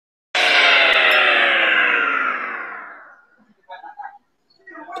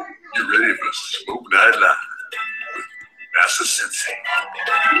Sensei.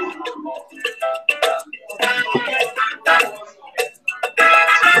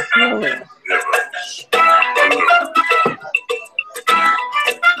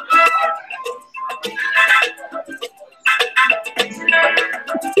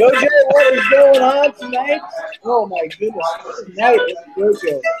 Jojo, what is going on tonight? Oh my goodness, tonight at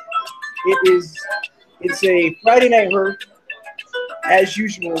Jojo. It's a Friday night herd. As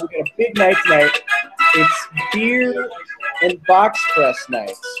usual, we got a big night tonight. It's beer and box press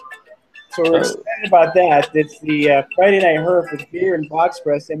nights. So we're excited about that. It's the Friday night herd with beer and box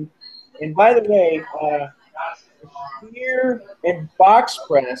press. And by the way, beer and box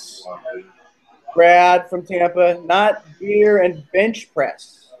press, Brad from Tampa, not beer and bench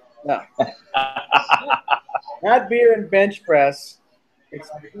press. No. Not beer and bench press. It's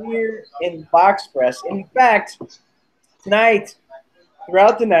beer and box press. In fact, tonight,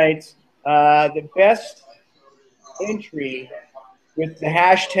 throughout the night, the best entry with the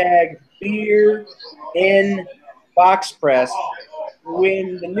hashtag beer in box press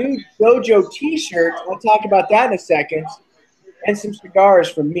win the new Dojo t-shirt. I'll talk about that in a second, and some cigars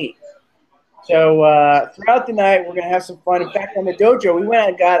from me. So throughout the night, we're going to have some fun. In fact, on the Dojo, we went out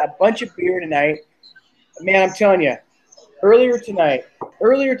and got a bunch of beer tonight. Man, I'm telling you, earlier tonight,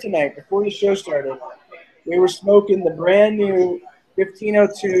 before the show started, we were smoking the brand new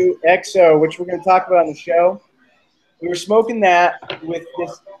 1502 XO, which we're going to talk about on the show. We were smoking that with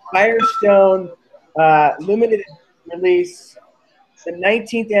this Firestone limited release, the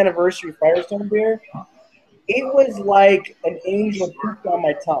 19th anniversary Firestone beer. It was like an angel pooped on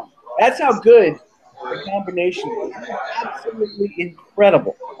my tongue. That's how good the combination was. It was absolutely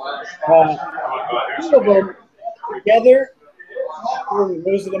incredible. The two of them together,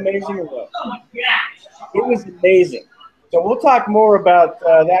 was it amazing or what? It was amazing. So we'll talk more about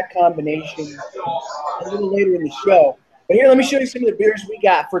that combination a little later in the show. But here, let me show you some of the beers we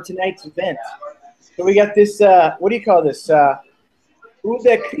got for tonight's event. So we got this, what do you call this?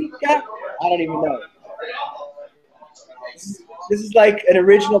 Ubekrika? I don't even know. This is like an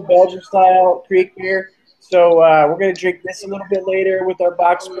original Belgian-style Creek beer. So we're going to drink this a little bit later with our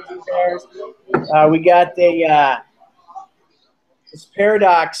box of cigars. We got this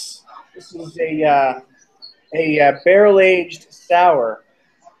Paradox. This is a barrel-aged sour.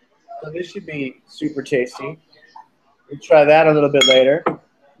 So this should be super tasty. We'll try that a little bit later.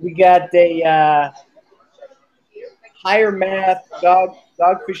 We got a Higher Math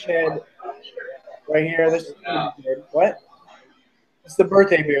Dogfish Head right here. This is good. What? It's the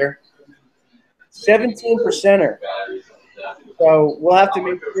birthday beer. 17%er. So we'll have to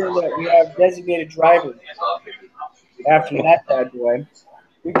make sure that we have designated drivers after that bad boy.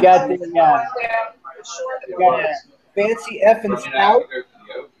 We got a Fancy Effin' Stout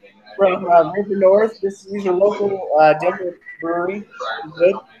from River North. These are local Denver brewery.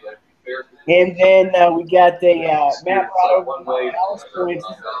 Good. And then we got a Matt brought over from Dallas Points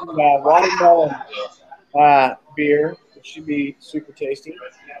watermelon beer, which should be super tasty.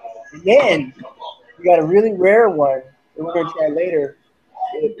 And then we got a really rare one that we're going to try later.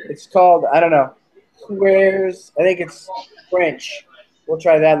 It's called, I don't know, Squares. I think it's French. We'll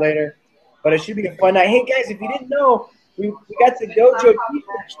try that later. But it should be a fun night. Hey, guys, if you didn't know, we got the Dojo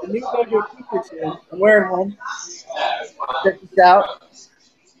t-shirts, the new Dojo t-shirts here. I'm wearing one. Check this out.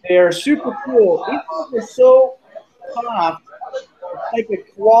 They are super cool. These things are so soft. It's like a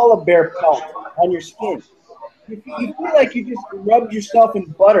koala bear pelt on your skin. You feel like you just rubbed yourself in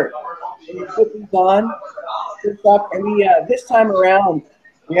butter and you put these on. And this time around,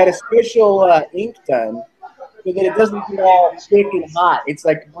 we had a special ink done so that it doesn't get all thick and hot. It's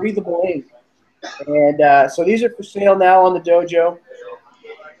like breathable ink. And so these are for sale now on the Dojo.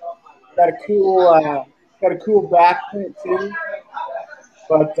 Got a cool back print too.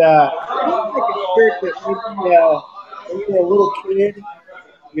 But it's like a shirt that maybe a little kid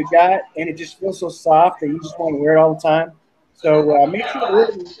you got, and it just feels so soft that you just want to wear it all the time. So make sure to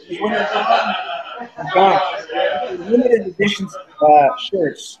order these when they're gone. Limited edition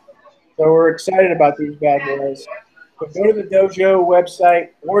shirts. So we're excited about these bad boys. So go to the Dojo website,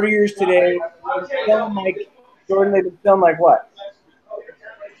 order yours today. Jordan, they've been selling like what?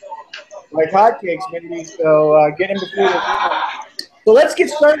 Like hotcakes, maybe. So get them before they're gone. So let's get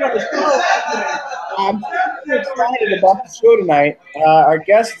started on the show. I'm super excited about the show tonight. Our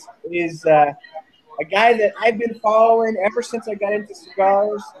guest is a guy that I've been following ever since I got into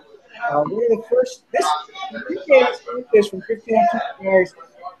cigars. One of the first, Enrique Sanchez from 1502 Cigars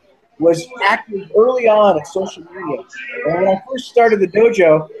was active early on in social media. And when I first started the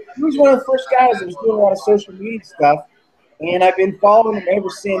Dojo, he was one of the first guys that was doing a lot of social media stuff. And I've been following him ever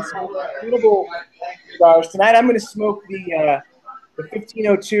since. Incredible cigars. Tonight I'm going to smoke the the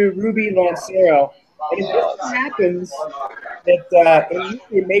 1502 Ruby Lancero. And it just so happens that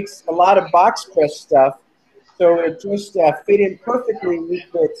Enrique makes a lot of box press stuff, so it just fit in perfectly with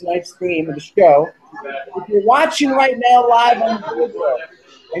tonight's theme of the show. If you're watching right now live on the video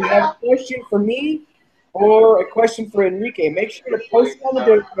and you have a question for me or a question for Enrique, make sure to post it on the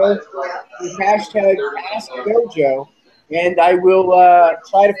dojo with hashtag AskDojo, and I will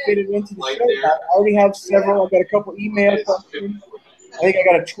try to fit it into the show. I already have several. I've got a couple email questions. I think I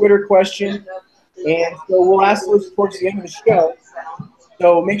got a Twitter question. And so we'll ask those towards the end of the show.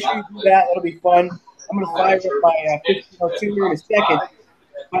 So make sure you do that. That'll be fun. I'm going to fire up my 1502 here in a second.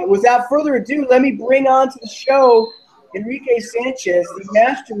 But without further ado, let me bring on to the show Enrique Sanchez, the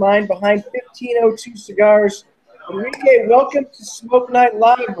mastermind behind 1502 Cigars. Enrique, welcome to Smoke Night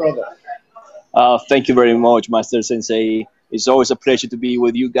Live, brother. Thank you very much, Master Sensei. It's always a pleasure to be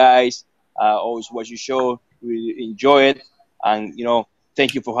with you guys. Always watch your show. We enjoy it. And,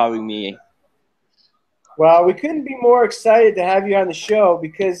 thank you for having me. Well, we couldn't be more excited to have you on the show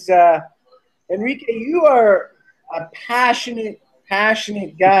because, Enrique, you are a passionate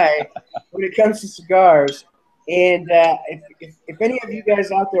guy when it comes to cigars. And if any of you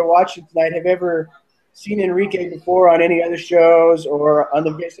guys out there watching tonight have ever seen Enrique before on any other shows or on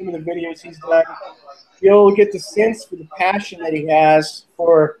some of the videos he's done, you'll get the sense for the passion that he has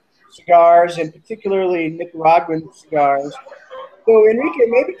for cigars, and particularly Nicaraguan cigars. So, Enrique,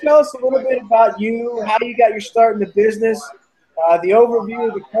 maybe tell us a little bit about you, how you got your start in the business, the overview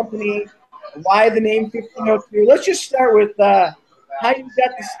of the company, why the name 1502. Let's just start with how you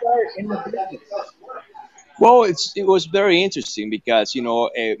got to start in the business. Well, it was very interesting because,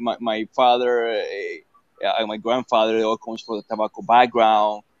 my father and my grandfather, they all comes from the tobacco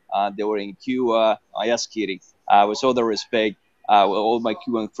background. They were in Cuba. I just kidding. With all the respect, all my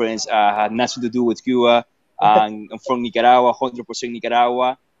Cuban friends had nothing to do with Cuba. I'm from Nicaragua, 100%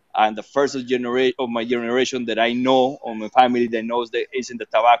 Nicaragua. And the first generation of my generation that I know, or my family that knows that is in the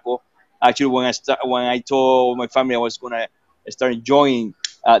tobacco. Actually, when I told my family I was gonna start enjoying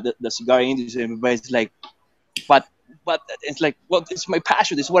the cigar industry, everybody's like, but it's like, well, it's my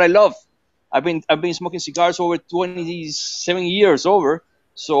passion. It's what I love. I've been smoking cigars over 27 years over.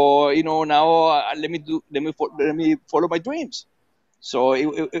 So now let me follow my dreams. So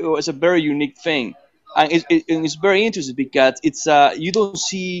it was a very unique thing, and it's very interesting because it's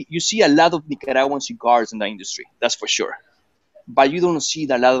you see a lot of Nicaraguan cigars in the industry, that's for sure, but you don't see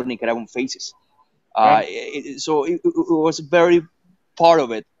a lot of Nicaraguan faces. Right. So it was very part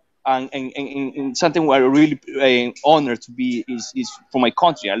of it, and something where I'm really honored to be is for my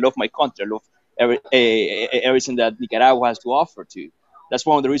country. I love my country. I love everything that Nicaragua has to offer to. That's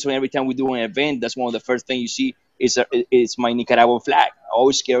one of the reasons every time we do an event, that's one of the first things you see is my Nicaraguan flag. I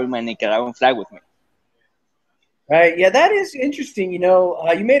always carry my Nicaraguan flag with me. Right. Yeah, that is interesting. You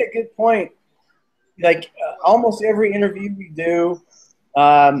made a good point. Like almost every interview we do,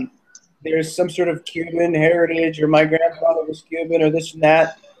 there's some sort of Cuban heritage, or my grandfather was Cuban, or this and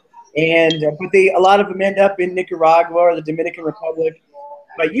that. And but a lot of them end up in Nicaragua or the Dominican Republic.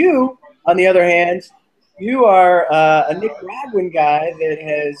 But you, on the other hand, you are a Nicaraguan guy that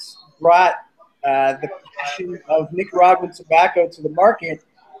has brought the passion of Nicaraguan tobacco to the market,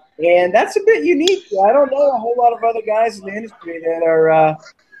 and that's a bit unique. I don't know a whole lot of other guys in the industry that are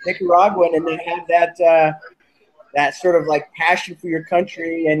Nicaraguan and they have that sort of like passion for your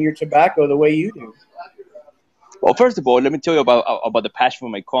country and your tobacco the way you do. Well, first of all, let me tell you about the passion for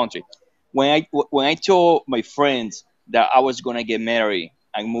my country. When I told my friends that I was gonna get married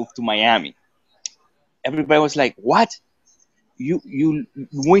and move to Miami, everybody was like, "What? You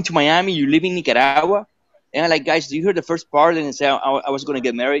went to Miami? You live in Nicaragua?" And I'm like, "Guys, do you hear the first part?" And say I was gonna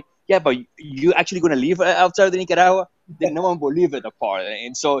get married. Yeah, but you actually gonna live outside of Nicaragua? Then no one believed it apart.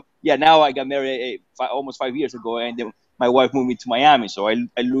 And so yeah, now I got married almost 5 years ago, and then my wife moved me to Miami. So I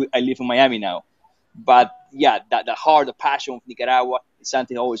live in Miami now. But yeah, the heart, the passion of Nicaragua is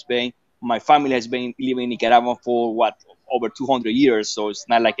something I've always been. My family has been living in Nicaragua for over 200 years, so it's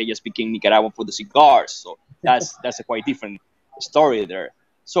not like I just became Nicaraguan for the cigars. So that's a quite different story there.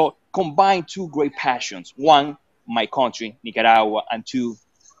 So combine two great passions: one, my country, Nicaragua, and two,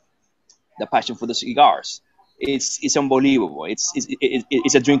 the passion for the cigars. It's unbelievable.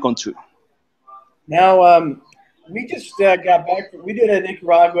 It's a dream come true. Now, we just got back. We did a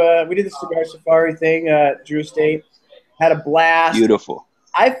Nicaragua. We did the cigar safari thing, Drew Estate. Had a blast. Beautiful.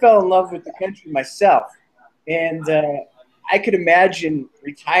 I fell in love with the country myself, and I could imagine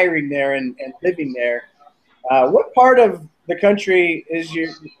retiring there and living there. What part of the country did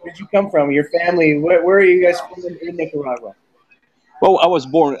you come from? Your family? Where are you guys from in Nicaragua? Well, I was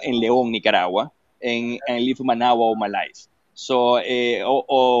born in León, Nicaragua, and lived in Managua all my life. So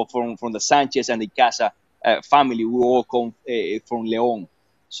all from the Sanchez and the Casa family, we all come from Leon.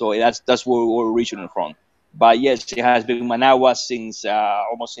 So that's where we're originally from. But yes, it has been Managua since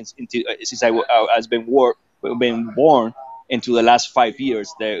almost since has been born into the last 5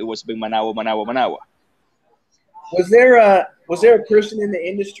 years. That it was been Managua, Managua, Managua. Was there a person in the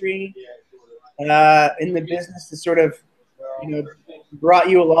industry, in the business, that sort of, you know, brought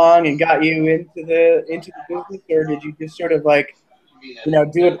you along and got you into the business, or did you just sort of like,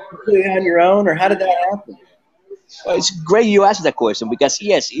 do it completely on your own, or how did that happen? Well, it's great you asked that question because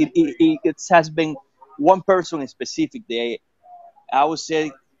yes, it has been one person in specific that I would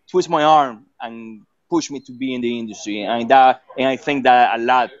say twist my arm and push me to be in the industry, and I think that a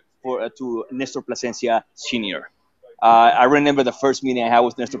lot for to Nestor Plasencia Senior. I remember the first meeting I had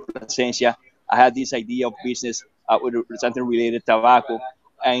with Nestor Plasencia. I had this idea of business with something related to tobacco,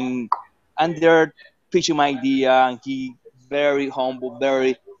 and and they're pitching my idea, and he very humble,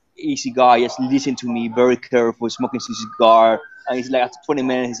 very easy guy, just listen to me, very careful, smoking his cigar, and he's like after 20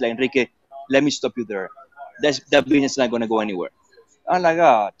 minutes, he's like Enrique, let me stop you there. That business is not gonna go anywhere. I'm like,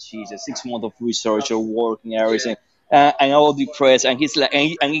 oh Jesus, 6 months of research or working everything, and all depressed. And he's like,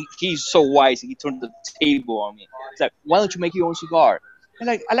 he's so wise. He turned the table on me. It's like, why don't you make your own cigar? And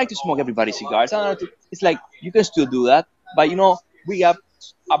like, I like to smoke everybody's cigars. I don't know. It's like you can still do that, but we have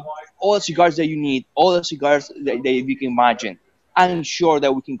uh, all the cigars that you need, all the cigars that you can imagine. I'm sure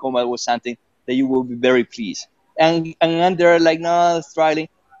that we can come up with something that you will be very pleased. And they're like, no, it's trying.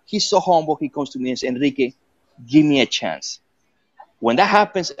 He's so humble. He comes to me and says, Enrique, give me a chance. When that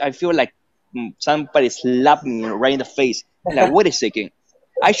happens, I feel like somebody slapped me right in the face. I'm like, wait a second,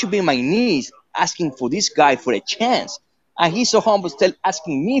 I should be on my knees asking for this guy for a chance, and he's so humble, still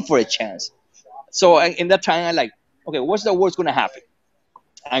asking me for a chance. So in that time, I'm like, okay, what's the worst gonna happen?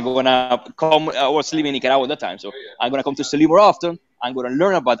 I'm gonna come. I was living in Nicaragua at that time, so I'm gonna come to Salim more often. I'm gonna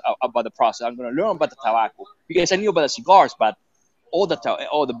learn about the process. I'm gonna learn about the tobacco because I knew about the cigars, but all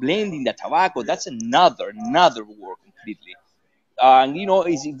the blending, the tobacco, that's another work completely. And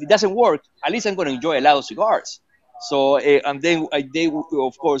if it doesn't work, at least I'm going to enjoy a lot of cigars. So and then I did,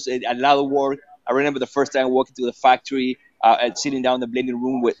 of course, a lot of work. I remember the first time walking to the factory, and sitting down in the blending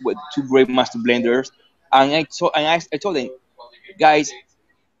room with two great master blenders, and I told them, guys,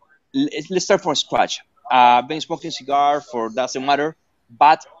 let's start from scratch. I've been smoking cigar for doesn't matter,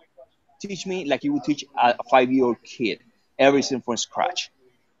 but teach me like you would teach a 5-year-old kid everything from scratch.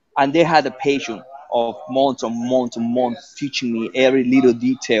 And they had the patience of months and months and months teaching me every little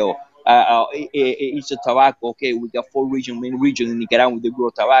detail. Each tobacco, okay, we got main regions in Nicaragua with the grow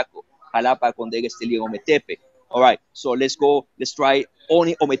tobacco. Jalapa, Condega, Esteli, Ometepe. All right, so let's try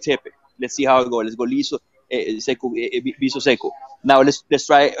only Ometepe. Let's see how it goes. Let's go liso, seco, viso seco. Now let's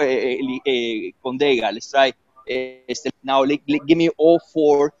try Condega. Let's try now give me all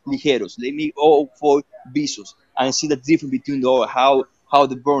four ligeros. Let me all four visos and see the difference between how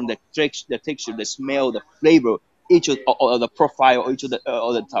they burn, the texture, the smell, the flavor, each of the profile, each of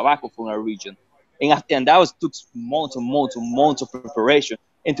the tobacco from our region. And that was took months and months and months of preparation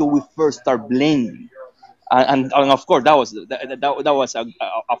until we first start blending. And of course that was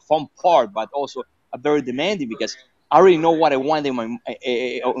a fun part, but also a very demanding because I already know what I want in my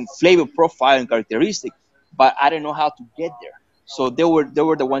flavor profile and characteristic, but I didn't know how to get there. So they were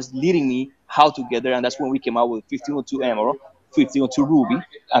the ones leading me how to get there, and that's when we came out with 1502 Emerald, 1502 Ruby,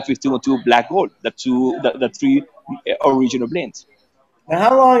 and 1502 Black Gold, the three original blends. Now,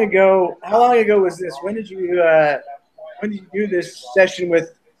 how long ago was this? When did you do this session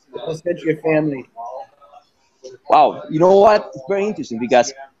with the Placentia family? Wow, you know what? It's very interesting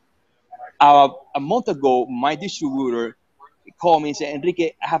because a month ago, my distributor called me and said,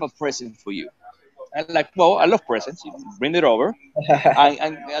 Enrique, I have a present for you. And like, well, I love presents. Bring it over.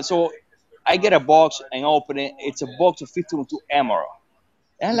 And so I get a box and open it. It's a box of 1502 Emerald.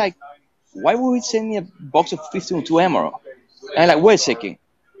 And I'm like, why would he send me a box of 1502 Emerald? And I'm like, wait a second.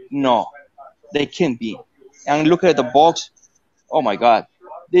 No, they can't be. And look at the box. Oh my God.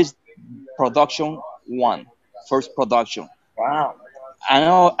 This production one, first production. Wow.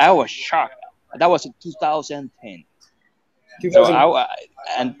 I was shocked. That was in 2010. So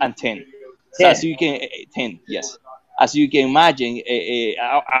and 10. So as 2010. you can 10, yes. As you can imagine,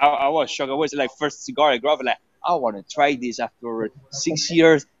 I was shocked. I was like first cigar I grabbed. Like I want to try this after 6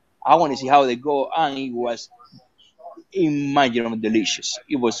 years. I want to see how they go, and it was imaginable delicious.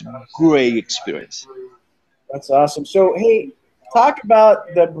 It was great experience. That's awesome. So, hey, talk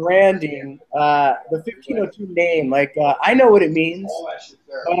about the branding, the 1502 name. Like, I know what it means,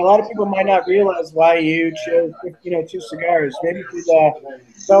 but a lot of people might not realize why you chose 1502 cigars. Maybe you could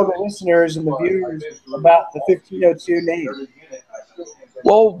tell the listeners and the viewers about the 1502 name.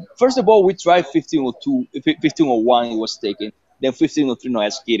 Well, first of all, we tried 1502, 1501, it was taken. Then 1503, no, I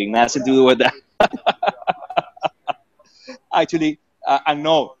was kidding. Nothing to do with that. Actually, I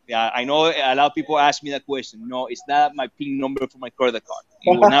know. Yeah, I know a lot of people ask me that question. No, it's not my PIN number for my credit card.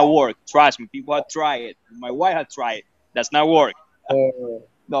 It will not work. Trust me. People have tried it. My wife had tried it. That's not work.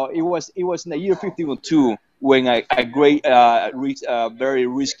 No, it was in the year 1502 when a great, very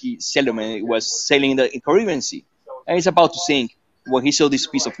risky settlement was sailing in Caribbean Sea, and it's about to sink when he saw this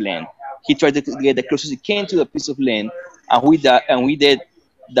piece of land. He tried to get the closest he can to the piece of land, and with that, and we did,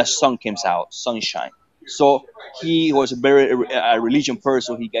 the sun comes out, sunshine. So he was a very religion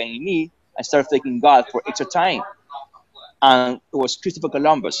person. He got in me and started thanking God for extra time, and it was Christopher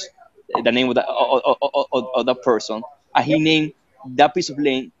Columbus, the name of that person, and he named that piece of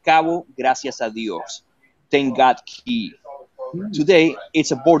land Cabo Gracias a Dios, thank God Key. Today, it's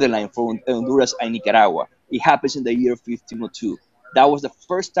a borderline for Honduras and Nicaragua. It happens in the year 1502. That was the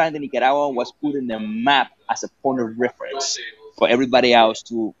first time that Nicaragua was put in the map as a point of reference for everybody else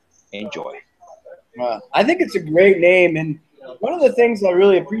to enjoy. I think it's a great name, and one of the things I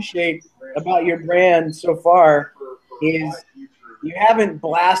really appreciate about your brand so far is you haven't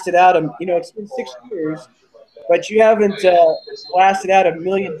blasted out a. It's been 6 years, but you haven't blasted out a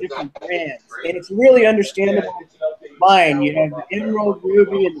million different brands, and it's really understandable. Mine, you have the emerald,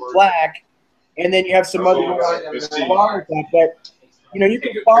 ruby, and the black, and then you have some other ones along with that. But you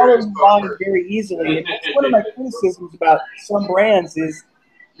can follow the line very easily, and it's one of my criticisms about some brands is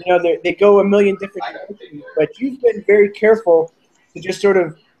they go a million different directions, but you've been very careful to just sort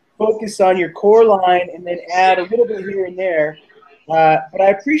of focus on your core line and then add a little bit here and there. But I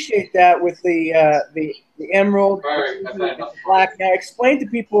appreciate that with the emerald, the ruby, and the black. Now, explain to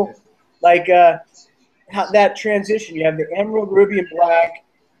people like how that transition. You have the emerald, ruby, and black,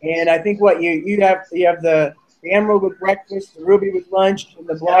 and I think what you have the emerald with breakfast, the ruby with lunch, and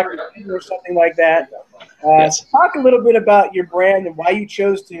the black with dinner or something like that. Yes. Talk a little bit about your brand and why you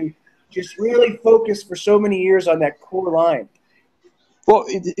chose to just really focus for so many years on that core line. Well,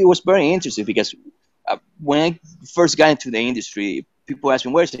 it was very interesting because when I first got into the industry, people ask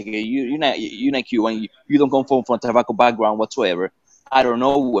me, "Where's it? You're not Cuban. You don't come from tobacco background whatsoever." Out of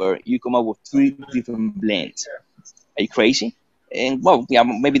nowhere, you come up with three different blends. Are you crazy? And well, yeah,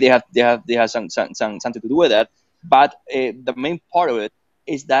 maybe they have something to do with that. But the main part of it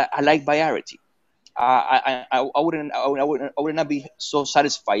is that I like variety. I would not be so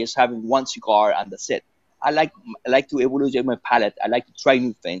satisfied as having one cigar and that's it. I like to evaluate my palate. I like to try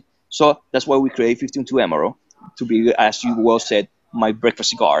new things. So that's why we create 15 to Emerald to be, as you well said, my breakfast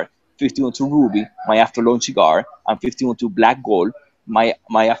cigar. 15 to Ruby, my after lunch cigar, and 15 to Black Gold, my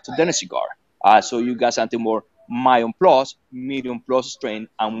after dinner cigar. So you got something more mild plus, medium plus strain,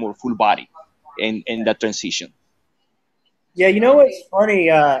 and more full body in that transition. Yeah, you know what's funny,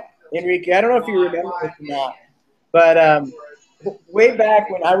 Enrique? I don't know if you remember this or not, but way back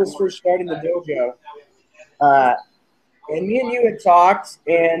when I was first starting the dojo, uh, and me and you had talked,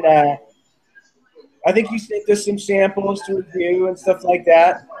 and I think you sent us some samples to review and stuff like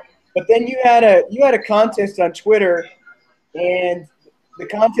that. But then you had a contest on Twitter, and the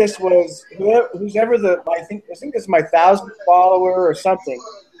contest was who's ever the I think it's my 1,000th follower or something,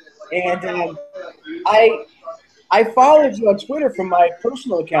 and I I followed you on Twitter from my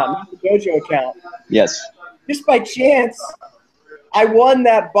personal account, not the dojo account. Yes. Just by chance, I won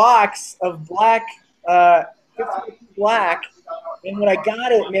that box of black, 50 black, and when I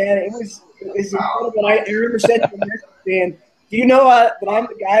got it, man, it was incredible. I remember sending a message saying, "Do you know that I'm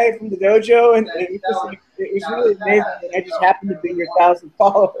the guy from the dojo?" And it was really amazing that I just happened to be your 1,000th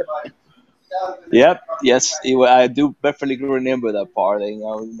follower. Yep. Yes. I do perfectly remember that part.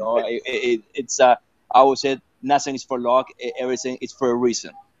 It's I would say nothing is for luck. Everything is for a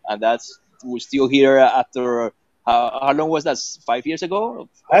reason, and that's we're still here after. How long was that? 5 years ago,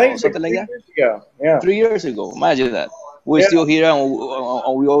 I think or it's like something like three that. years ago. Yeah. 3 years ago. Imagine that. We're Yeah. still here, and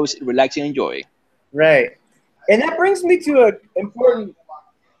we always relax and enjoy. Right. And that brings me to an important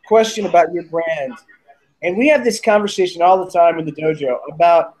question about your brand. And we have this conversation all the time in the dojo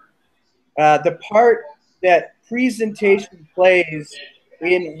about the part that presentation plays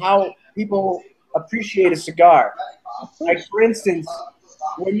in how people appreciate a cigar. Like, for instance,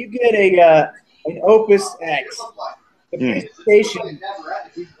 when you get an Opus X, the Mm. presentation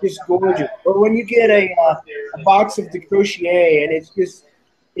is just gorgeous. Or when you get a box of De Crocier and it's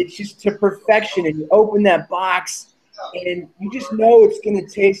just to perfection, and you open that box and you just know it's going to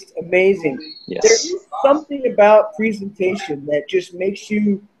taste amazing. There Yes. is something about presentation that just makes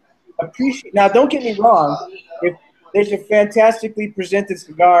you appreciate. Now, don't get me wrong. If there's a fantastically presented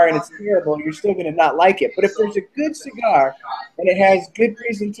cigar and it's terrible, you're still going to not like it. But if there's a good cigar and it has good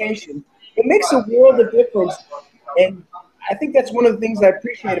presentation, it makes a world of difference. And I think that's one of the things I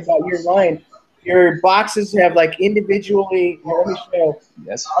appreciate about your line. Your boxes have like individually. Here, let me show.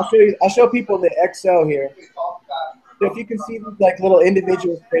 Yes. I'll show you. I'll show people the XO here. So if you can see these like little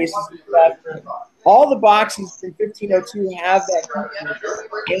individual spaces and stuff, all the boxes from 1502 have that feature.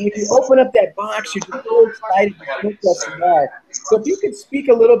 And when you open up that box, you're just so excited to smoke that cigar. So if you could speak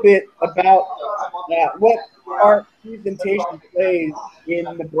a little bit about what part presentation plays in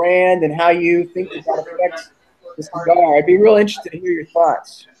the brand and how you think that that affects the cigar, I'd be real interested to hear your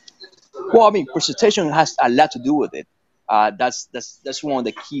thoughts. Well, I mean, presentation has a lot to do with it. That's one of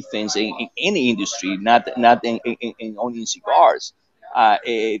the key things in any industry, not in only in cigars. I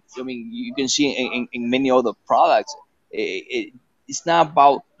mean, you can see in many other products. It's not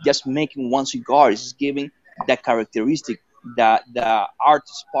about just making one cigar. It's giving that characteristic that the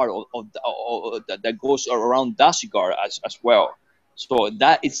artist part that goes around that cigar as well. So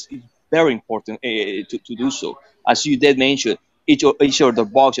that is very important to do so. As you did mention, each of the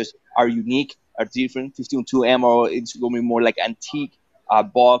boxes are unique, are different. 15.2 MR, it's going to be more like antique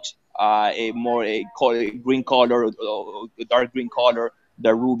box, a more green color, dark green color.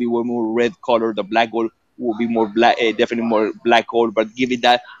 The ruby will more red color. The black gold will be more black, definitely more black gold, but give it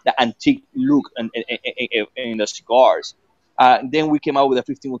that antique look in the cigars. Then we came out with a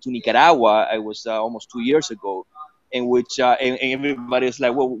 15.2 Nicaragua. It was almost 2 years ago, in which and everybody was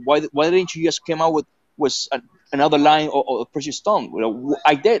like, well, why didn't you just come out with was another line of precious stone? Well,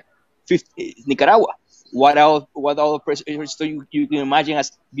 I did. 50, Nicaragua. What else? What other precious stone you can imagine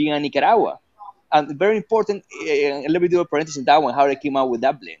as being a Nicaragua? And very important. Let me do a parenthesis in that one. How they came out with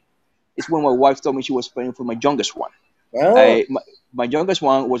that blend. It's when my wife told me she was praying for my youngest one. Oh, My youngest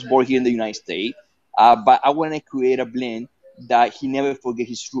one was born here in the United States, but I want to create a blend that he never forget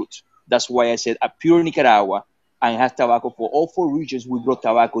his roots. That's why I said a pure Nicaragua and has tobacco for all four regions. We grow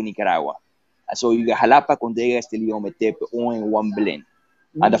tobacco in Nicaragua. So you got Jalapa, Condega, Estelio, Metepe, all in one blend.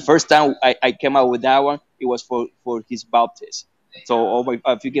 And the mm, first time I came out with that one, it was for his baptism. So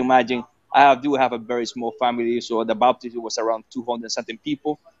if you can imagine, I do have a very small family. So the baptism was around 200 something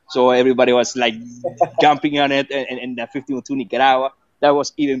people. So everybody was like jumping on it, and the 1502 Nicaragua. That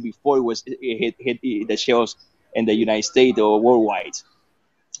was even before it hit the shelves in the United States or worldwide.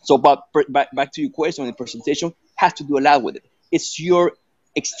 So, but back to your question, the presentation has to do a lot with it. It's your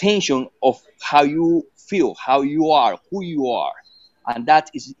extension of how you feel, how you are, who you are, and that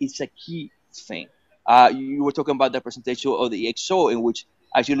is it's a key thing. You were talking about the presentation of the XO, in which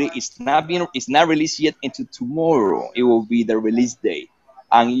actually it's not released yet until tomorrow. It will be the release day,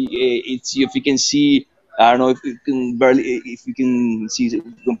 and it's if you can see. I don't know if you can barely if you can see if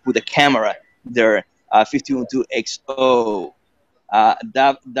you can put a camera there. 1502 XO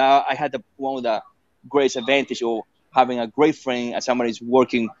that I had one of the greatest advantage of having a great friend and somebody is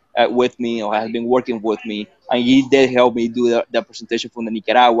working with me or has been working with me, and he did help me do the presentation from the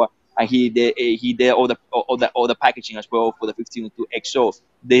Nicaragua, and he did all the packaging as well for the 1502 XO.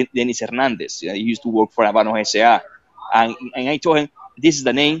 Dennis Hernandez, he used to work for Habanos SA, and I told him this is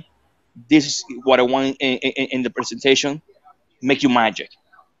the name, this is what I want in the presentation, make you magic.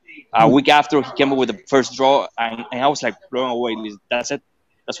 A mm, week after he came up with the first draw, and I was like blown away. That's it.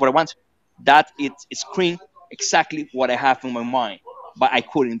 That's what I want. That it screamed exactly what I have in my mind, but I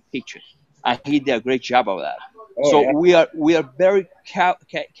couldn't picture it. And he did a great job of that. oh So yeah. we are very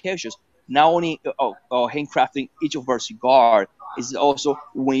cautious. Not only handcrafting each of our cigar, is also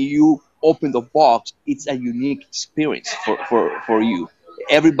when you open the box, it's a unique experience for you.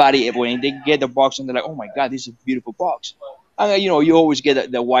 Everybody when they get the box and they're like, oh my god, this is a beautiful box. And you always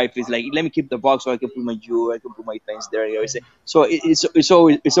get the wife is like, let me keep the box so I can put my jewelry, I can put my things there. You know, so it's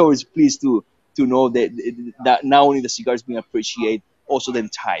always pleased to know that not only the cigars being appreciated, also the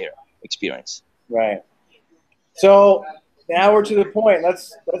entire experience. Right. So now we're to the point.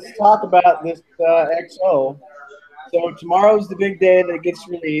 Let's talk about this XO. So tomorrow's the big day that it gets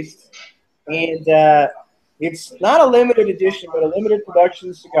released, and it's not a limited edition, but a limited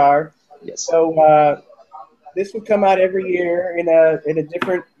production cigar. Yes. So this will come out every year in a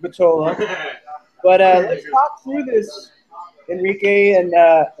different vitola. But let's talk through this, Enrique, and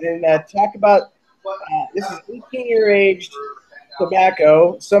talk about this is 18-year aged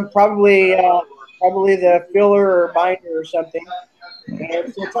tobacco. Some probably the filler or binder or something.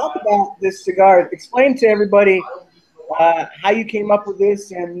 And so talk about this cigar. Explain to everybody how you came up with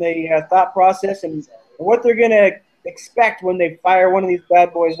this and the thought process and what they're going to expect when they fire one of these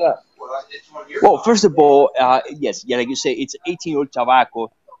bad boys up? Well, first of all, yes, yeah, like you say, it's 18-year-old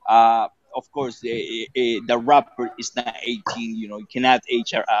tobacco. Of course, the wrapper is not 18. You know, you cannot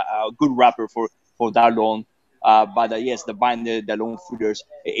age a good wrapper for that long. But yes, the binder, the long footers,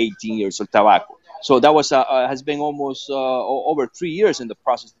 18 years of tobacco. So that was has been almost over 3 years in the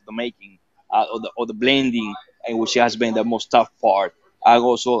process of the making, or the blending, and which has been the most tough part. And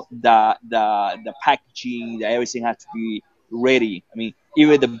also the packaging, everything has to be ready. I mean,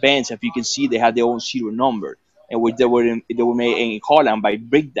 even the bands, if you can see, they have their own serial number, and which they were made in Holland by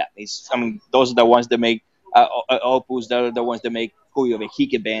Brickdat. I mean, those are the ones that make Opus. They're the ones that make Koyo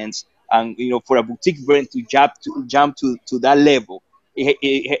Vehicle bands, and you know, for a boutique brand to jump to that level,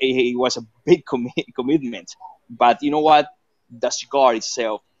 it was a big commitment. But you know what? The cigar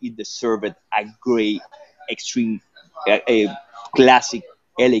itself, it deserved a great, extreme, a classic,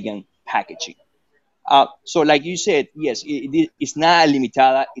 elegant packaging. So, like you said, yes, it's not a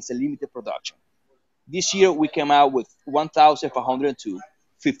limitada; it's a limited production. This year we came out with 1,502,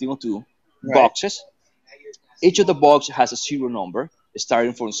 1502 Right. boxes. Each of the box has a serial number,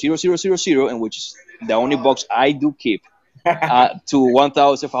 starting from 0000, and which is the only box I do keep, to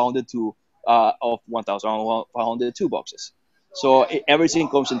 1,502 of 1,502 boxes. So everything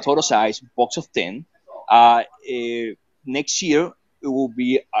comes in total size, box of 10. Next year, it will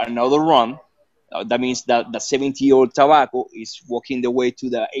be another run. That means that the 70-year-old tobacco is walking the way to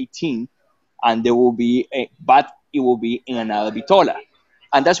the 18, and there will be but it will be in another vitola,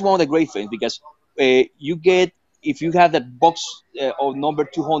 and that's one of the great things because you get, if you have that box of number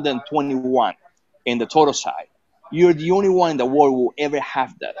 221 in the total side, you're the only one in the world who will ever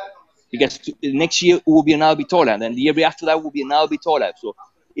have that, because next year it will be another vitola, and then the year after that will be another vitola. So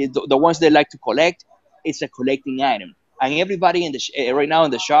the ones they like to collect, it's a collecting item, and everybody in the right now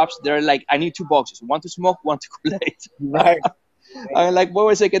in the shops, they're like, I need two boxes, one to smoke, one to collect. Right. I'm like,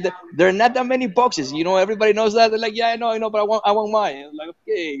 wait a second. There are not that many boxes. You know, everybody knows that. They're like, yeah, I know, but I want mine. I'm like,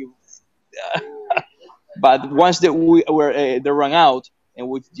 okay. But once they run out,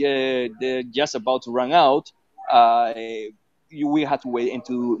 and they're just about to run out, we have to wait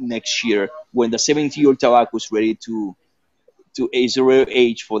until next year when the 70-year tobacco is ready to age the real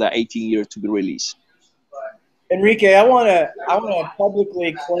age for the 18 years to be released. Enrique, I wanna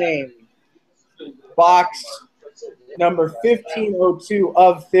publicly claim box number 1502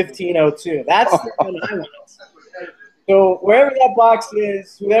 of 1502. That's the one I want. So wherever that box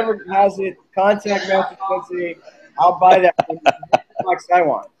is, whoever has it, contact Master Sensei. I'll buy that one. That's the box I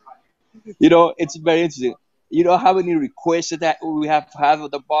want. You know, it's very interesting. You know how many requests that we have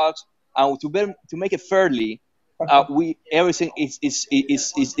of the box, and to make it fairly, we everything is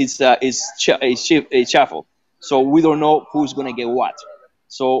shuffle, so we don't know who's gonna get what.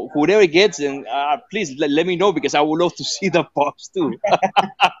 So whoever gets in, please let me know because I would love to see the box too.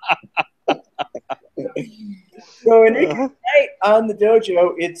 So Enrique, tonight on the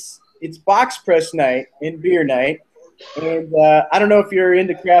dojo, it's box press night and beer night. And I don't know if you're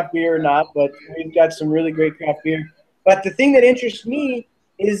into craft beer or not, but we've got some really great craft beer. But the thing that interests me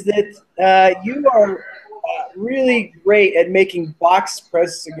is that you are really great at making box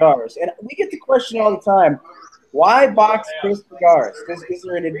press cigars. And we get the question all the time, why box press cigars? Is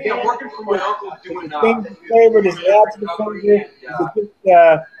there an advantage? Does it change the flavor? Does it add to the flavor? Is it just,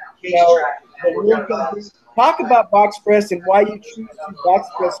 you know, the real thing? Talk about box press and why you choose to box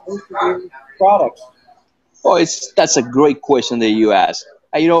press most of your products. Oh, that's a great question that you ask.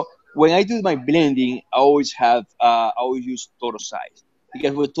 You know, when I do my blending, I always use total size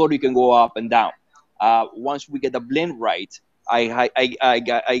because with total you can go up and down. Once we get the blend right, I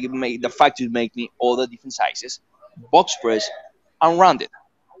make the factory make me all the different sizes, box press, and rounded,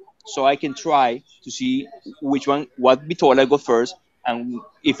 so I can try to see which one, what bitola go first, and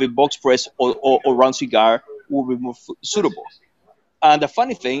if a box press or round cigar will be more suitable. And the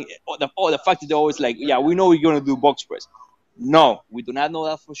funny thing, the fact that they're always like, yeah, we know we're gonna do box press. No, we do not know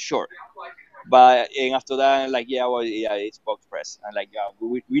that for sure. But and after that, I'm like, yeah, well, yeah, it's box press. And like, yeah,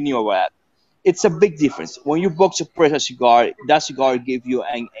 we knew about that. It's a big difference. When you box press a cigar, that cigar gives you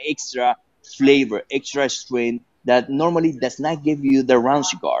an extra flavor, extra strength that normally does not give you the round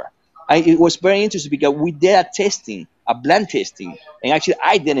cigar. It was very interesting because we did a testing, a blend testing, and actually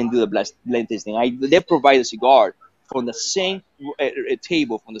I didn't do the blend testing. They provide a cigar from the same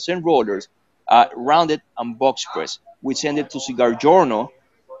table, from the same rollers, rounded and box press. We send it to Cigar Journal,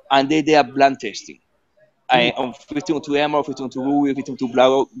 and they did a blend testing. On 1502 or 1502 Ruby,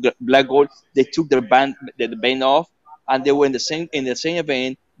 1502 Black Gold, they took the band off, and they were in the same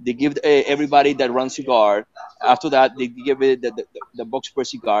event. They give everybody that runs cigar. After that, they give it the box per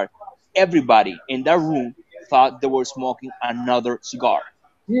cigar. Everybody in that room thought they were smoking another cigar.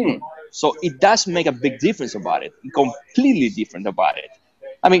 Hmm. So it does make a big difference about it, completely different about it.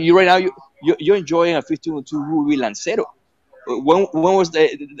 I mean, you right now you're enjoying a 1502 Ruby Lancero. When was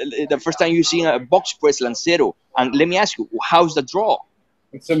the first time you seen a box press Lancero? And let me ask you, how's the draw?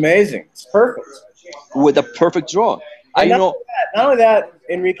 It's amazing. It's perfect. With a perfect draw. And You know, not only that,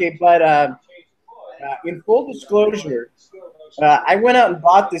 Enrique, but in full disclosure, I went out and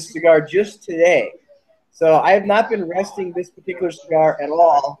bought this cigar just today. So I have not been resting this particular cigar at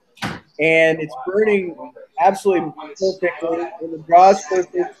all, and it's burning absolutely perfectly, and the draw is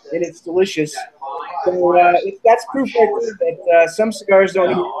perfect, and it's delicious. So that's proof right there that some cigars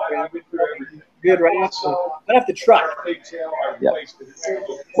don't need good right off the truck. yeah.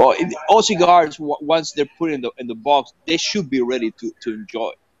 Well, all cigars once they're put in the box, they should be ready to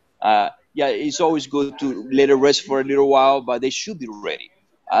enjoy. Yeah, it's always good to let it rest for a little while, but they should be ready.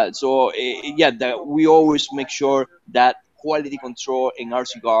 Yeah, we always make sure that quality control in our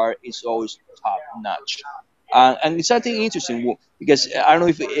cigar is always top notch. And it's something interesting because I don't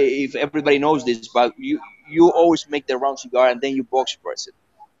know if everybody knows this, but you always make the round cigar and then you box press it.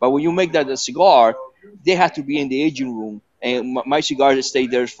 But when you make that a cigar, they have to be in the aging room, and my cigars stay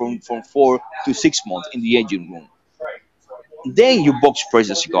there from 4 to 6 months in the aging room. Then you box press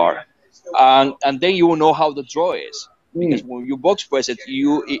the cigar, and then you will know how the draw is. Because Mm, when you box press it,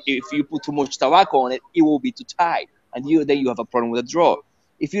 if you put too much tobacco on it, it will be too tight, and then you have a problem with the draw.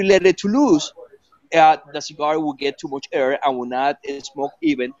 If you let it too loose, the cigar will get too much air and will not smoke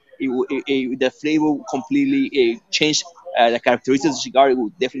even. The flavor will completely change. The characteristics of the cigar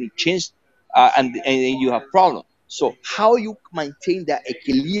will definitely change, and then you have problem. So how you maintain that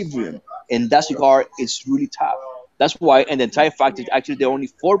equilibrium in that cigar is really tough. That's why in the entire factory, actually, there are only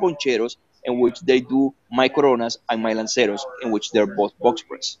 4 boncheros in which they do my Coronas and my Lanceros, in which they're both box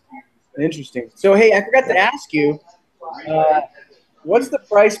press. interesting. So hey, I forgot to ask you, uh, what's the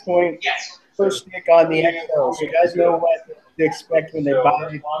price point per stick on the XO? So guys know what to expect when they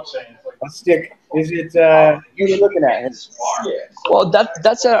buy a stick. Is it what are we looking at? Well,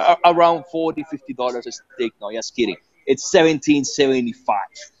 that's around $40-$50 a stick. No, just kidding. It's 17.75.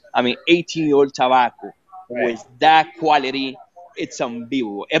 I mean, 18-year-old tobacco Right. with that quality, it's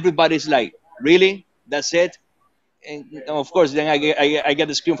unbelievable. Everybody's like, really? That's it? And of course, then I get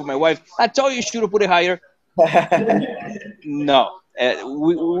the scream from my wife. I told you you should have put it higher. No,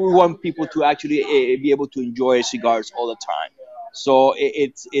 we want people to actually be able to enjoy cigars all the time. So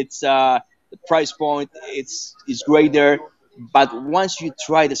it's the price point. It's great there, but once you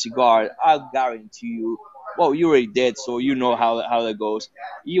try the cigar, I'll guarantee you. Well, you already did, so you know how that goes.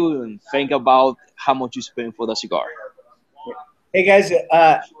 You will think about how much you spend for the cigar. Hey guys,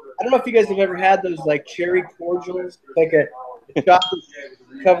 I don't know if you guys have ever had those like cherry cordials, like a chocolate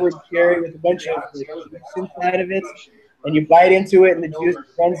covered cherry with a bunch of like, juice inside of it, and you bite into it and the juice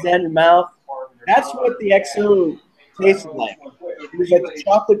runs down your mouth. That's what the XO tasted like. It was like a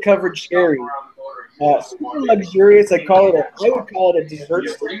chocolate covered cherry, super luxurious. I would call it a dessert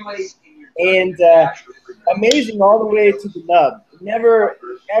stick, and amazing all the way to the nub. Never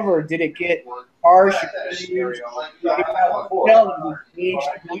ever did it get harsh or strange. It smelled and aged,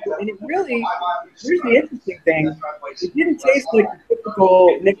 and it really. Here's the interesting thing: it didn't taste like the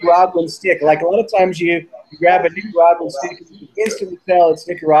typical Nicaraguan stick. Like a lot of times, you grab a Nicaraguan stick and you can instantly tell it's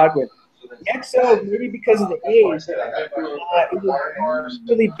Nicaraguan. The XO, maybe because of the age, it was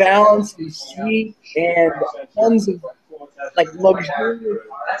really balanced and sweet and tons of like luxurious,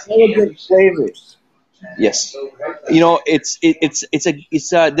 elegant flavors. Yes,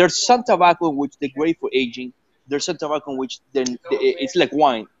 it's a there's some tobacco which they're great for aging. There's some tobacco which then it's like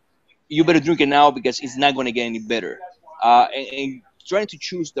wine. You better drink it now because it's not going to get any better. And trying to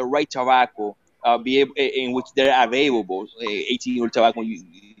choose the right tobacco, be able in which they're available. 18-year tobacco,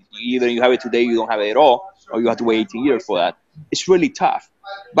 either you have it today, you don't have it at all, or you have to wait 18 years for that. It's really tough.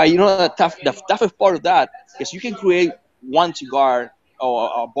 But you know the toughest part of that is you can create one cigar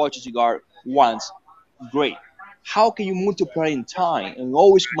or a bunch of cigar once, great. How can you multiply in time and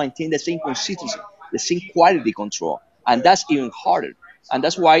always maintain the same consistency, the same quality control? And that's even harder. And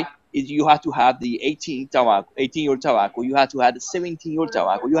that's why you have to have the 18-year tobacco, you have to have the 17-year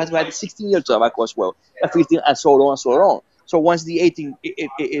tobacco, you have to have the 16-year tobacco as well, the 15, and so on and so on. So once the 18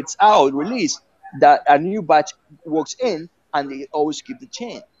 it's out, released, that a new batch works in, and they always keep the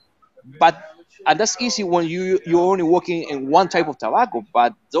chain. But and that's easy when you're only working in one type of tobacco,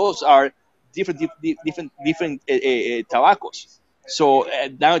 but those are different tobaccos. So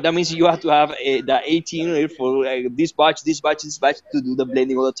now that means you have to have the 18 for this batch to do the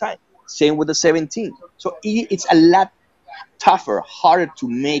blending all the time. Same with the 17. So it's a lot tougher, harder to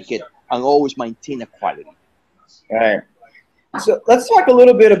make it and always maintain a quality. All right. So let's talk a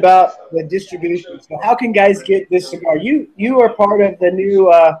little bit about the distribution. So how can guys get this cigar? You are part of the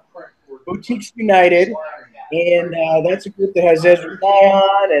new Boutiques United, and that's a group that has Ezra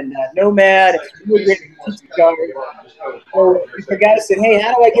Zion and Nomad. It's really great boutique cigars. So if a guy said, "Hey,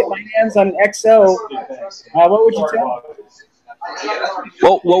 how do I get my hands on an XO?" What would you tell him?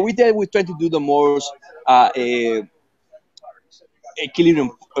 Well, what we did, we tried to do the most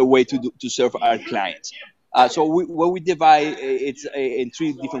equilibrium way to serve our clients. So what we divide it's in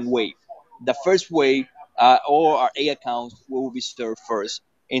three different ways. The first way, all our A accounts will be served first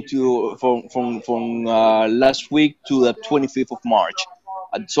into from last week to the 25th of March.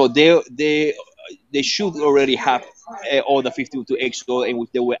 So they should already have all the 52 XO in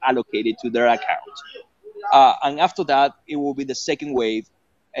which they were allocated to their account. And after that, it will be the second wave,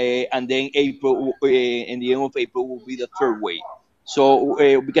 and then April, in the end of April, will be the third wave. So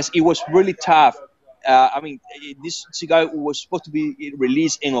because it was really tough, I mean, this cigar was supposed to be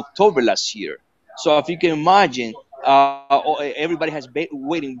released in October last year. So if you can imagine, everybody has been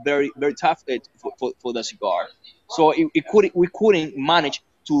waiting very tough for the cigar. So we couldn't manage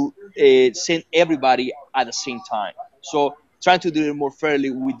to send everybody at the same time. So trying to do it more fairly,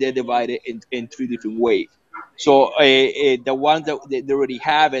 we did divide it in three different waves. So the ones that they already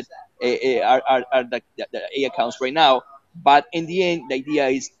have it are the A accounts right now. But in the end, the idea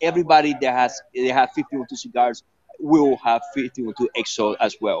is everybody that has they have 51 cigars will have 51 XO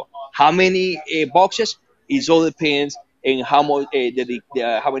as well. How many boxes? It all depends on how much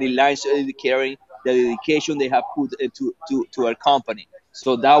how many lines they're carrying, the dedication they have put to our company.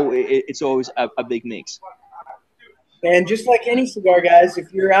 So it's always a big mix. And just like any cigar, guys,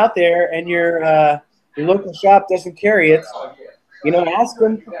 if you're out there and your local shop doesn't carry it, ask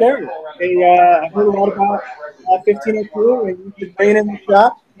them to carry it. I've heard a lot about 1502, and you should bring it in the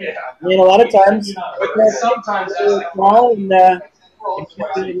shop. And a lot of times, they can't take it. They're small and get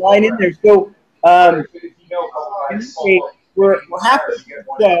the line in there. So, Enrique, we're halfway through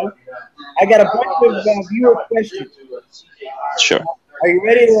the show. I got a bunch of viewer questions. Sure. Are you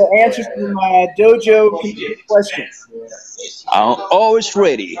ready to answer some dojo community questions? I'm always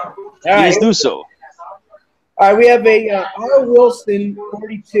ready. All right. Please do so. All right. We have a R. Wilson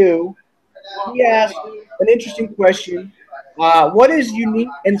 42. He asked an interesting question. What is unique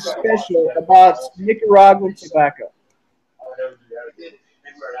and special about Nicaraguan tobacco?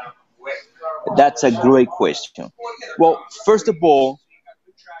 That's a great question. Well, first of all,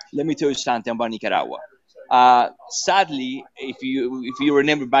 let me tell you something about Nicaragua. Sadly, if you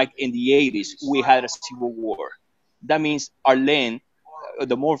remember back in the 80s, we had a civil war. That means our land,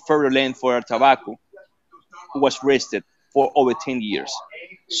 the more fertile land for our tobacco, was rested for over 10 years.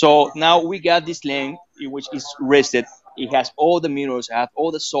 So now we got this land which is rested. It has all the minerals, it has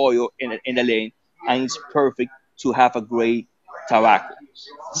all the soil in the land, and it's perfect to have a great tobacco.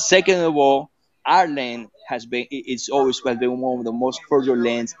 Second of all, our land has been it's always has been one of the most fertile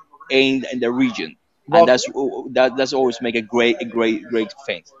lands in the region, and Well, that's always make a great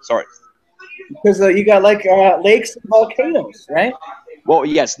thing. Sorry. because you got like lakes and volcanoes, right? Well,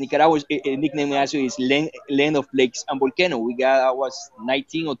 yes, Nicaragua's nickname actually is land of lakes and volcano. We got was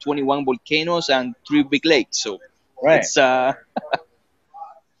 19 or 21 volcanoes and three big lakes. So Right. it's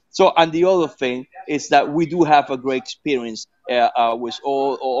So, and the other thing is that we do have a great experience with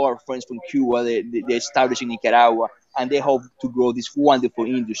all our friends from Cuba. They established in Nicaragua, and they hope to grow this wonderful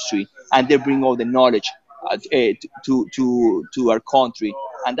industry, and they bring all the knowledge to our country.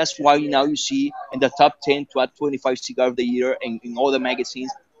 And that's why now you see in the top 10 to 25 cigar of the year in all the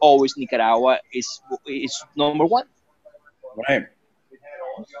magazines, always Nicaragua is number one. Right.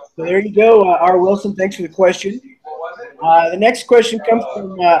 So there you go, R. Wilson. Thanks for the question. The next question comes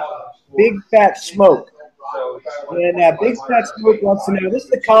from Big Fat Smoke. And Big Fat Smoke wants to know, this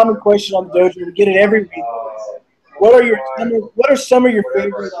is a common question on the dojo. We get it every week. What are some of your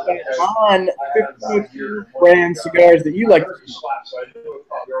favorite non-1502 brand cigars that you like to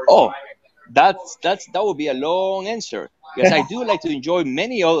Oh, that would be a long answer because I do like to enjoy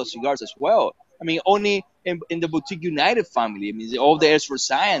many other cigars as well. I mean, only in the Boutique United family. I mean, all the Ezra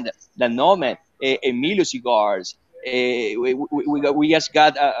Sign, the Nomad, Emilio cigars. We just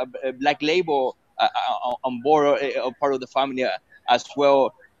got a black label on board, part of the family as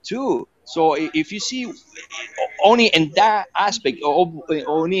well too. So if you see only in that aspect, or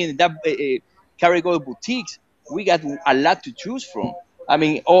only in that category of boutiques, we got a lot to choose from. I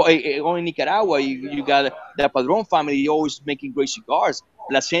mean, only in Nicaragua, you got the Padron family always making great cigars.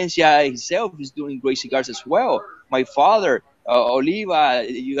 Plasencia himself is doing great cigars as well. My father, Oliva,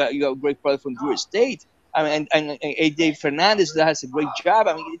 you got a great product from Drew Estate. I mean, and AJ Fernandez that has a great job.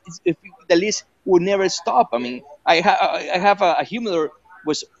 I mean, the list will never stop. I mean, I have a humidor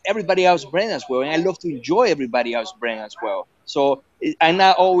with everybody else brand as well, and I love to enjoy everybody else brand as well. So I'm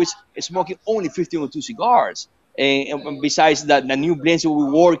not always smoking only 1502 cigars. And besides that, the new blends that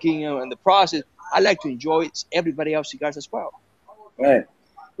we're working on the process, I like to enjoy everybody else cigars as well. Right.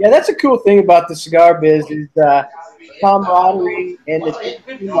 Yeah, that's a cool thing about the cigar biz is camaraderie and it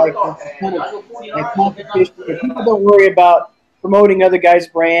doesn't seem like there's a ton of competition or people don't worry about promoting other guys'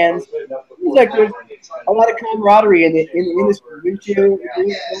 brands. It seems like there's a lot of camaraderie in the industry. Wouldn't you agree with that?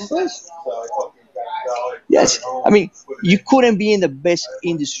 Yes. Yes, I mean, you couldn't be in the best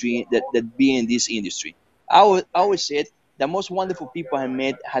industry that be in this industry. I always said the most wonderful people I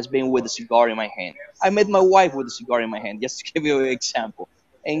met has been with a cigar in my hand. I met my wife with a cigar in my hand, just to give you an example.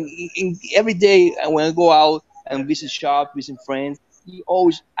 And every day when I go out and visit shop, visit friends, you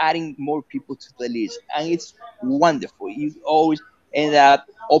always adding more people to the list, and it's wonderful. You always end up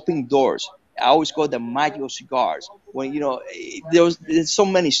opening doors. I always call the magic of cigars. When there's so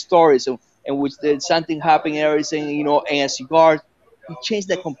many stories in which there's something happening and everything, and a cigar, it changed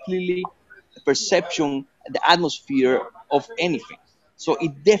the completely perception, the atmosphere of anything. So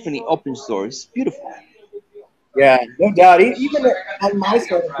it definitely opens doors. It's beautiful. Yeah, no doubt. Even on my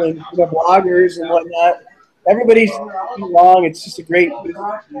side of things, bloggers and whatnot, everybody's getting along. It's just a great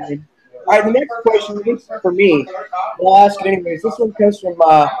business. Community. All right, the next question is for me. I'll ask it anyways. This one comes from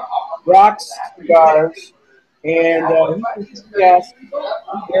Rock's Cigars, and he asked,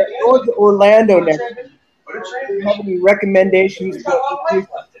 they're going to Orlando next week. Do you have any recommendations for what to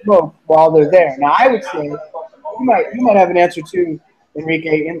smoke while they're there? Now, I would say you might have an answer too,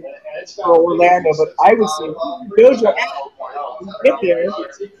 Enrique, for Orlando, but I would say Dojo app when you get there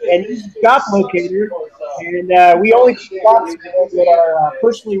and use the shop locator, and we only pick shops that are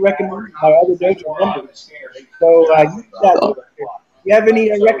personally recommended by other Dojo members. So use that locator. Do you have any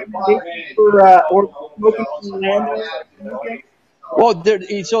recommendations for or smoking in Orlando, Enrique? Well,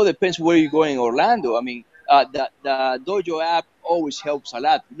 it all depends where you go in Orlando. I mean, the Dojo app always helps a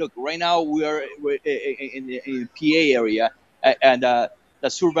lot. Look, right now we're in the PA area and the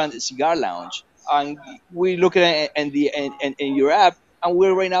Surban Cigar Lounge, and we look at it in your app, and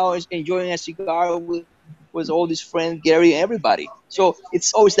we're right now enjoying a cigar with all these friends, Gary, and everybody. So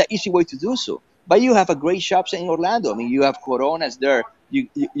it's always the easy way to do so. But you have a great shops in Orlando. I mean, you have Coronas there. You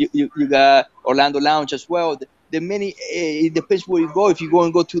got Orlando Lounge as well. The many it depends where you go. If you go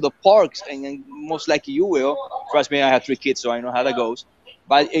and go to the parks, and most likely you will. Trust me, I have 3 kids, so I know how that goes.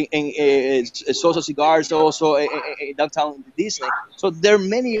 But in Sosa Cigars also in downtown Disney. So there are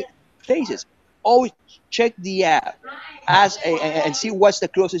many places. Always check the app, and see what's the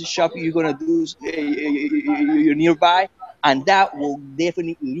closest shop you're gonna do. You're nearby, and that will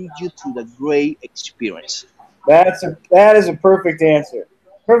definitely lead you to the great experience. That is a perfect answer.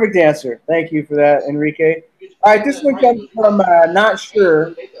 Perfect answer. Thank you for that, Enrique. All right, this one comes from Not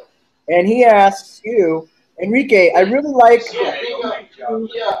Sure, and he asks you, Enrique, I really like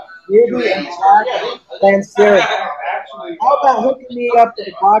the ruby and black Lancero. How about hooking me up with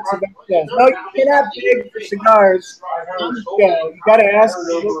a box of XOs? No, you cannot beg for cigars on the show. You got to ask the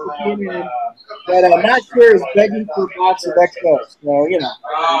local community that Not Sure is begging for a box of XOs. So,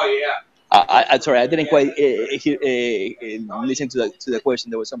 I'm sorry, I didn't quite listen to the question.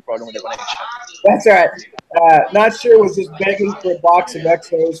 There was some problem with the connection. that's all right. Not Sure was just begging for a box of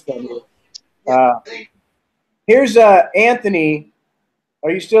XOs from you. Uh, here's Anthony. Are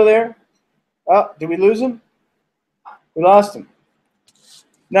you still there? Oh, did we lose him? We lost him.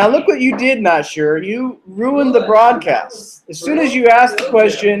 Now look what you did, Not Sure. You ruined the broadcast. As soon as you asked the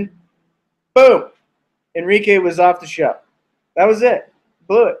question, boom, Enrique was off the show. That was it.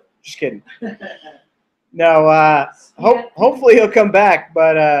 Blew it. Just kidding. No, hopefully he'll come back,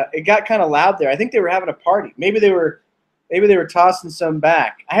 but it got kind of loud there. I think they were having a party. Maybe they were tossing some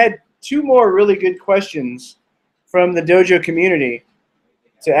back. I had 2 more really good questions from the dojo community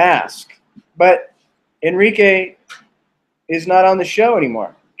to ask, but Enrique is not on the show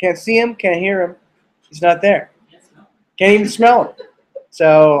anymore. Can't see him, can't hear him. He's not there. Can't even smell him.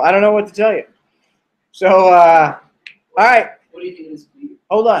 So I don't know what to tell you. So all right. What do you think of this beer?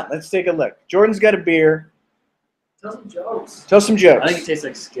 Hold on. Let's take a look. Jordan's got a beer. Tell some jokes. Tell some jokes. I think it tastes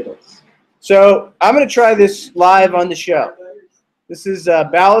like Skittles. So I'm going to try this live on the show. This is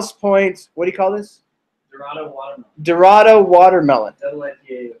Ballast Point. What do you call this? Dorado watermelon. Dorado watermelon. Double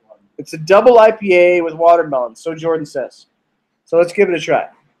IPA with watermelon. It's a double IPA with watermelon, so Jordan says. So let's give it a try.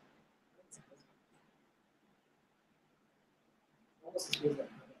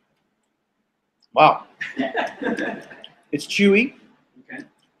 Wow. It's chewy. Okay.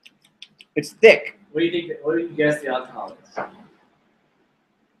 It's thick. What do you think? What do you guess the alcohol is?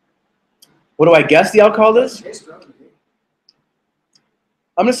 What do I guess the alcohol is?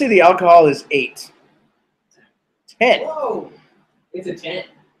 I'm gonna say the alcohol is 8, 10, Whoa! It's a 10.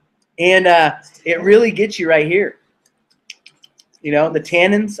 and it really gets you right here. You know the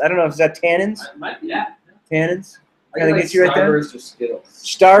tannins. I don't know if that tannins. Might be. Yeah. Tannins. I Kind of like gets you right there. Starburst or Skittles.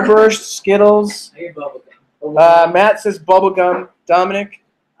 Starburst, Skittles. I get bubblegum. Matt says bubblegum. Dominic.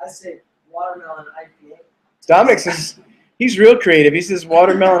 I say watermelon IPA. Dominic says he's real creative. He says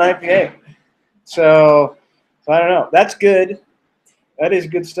watermelon IPA. So I don't know. That's good. That is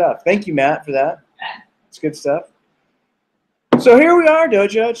good stuff. Thank you, Matt, for that. It's good stuff. So here we are,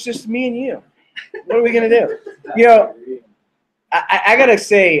 Dojo. It's just me and you. What are we gonna do? You know, I gotta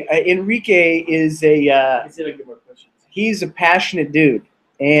say, Enrique is he's a passionate dude,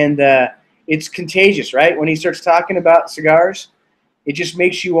 and it's contagious, right? When he starts talking about cigars, it just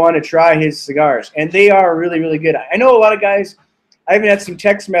makes you want to try his cigars, and they are really, really good. I know a lot of guys. I even had some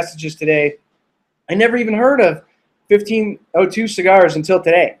text messages today. I never even heard of 1502 cigars until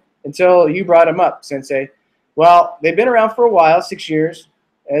today, until you brought them up, Sensei. Well, they've been around for a while, 6 years,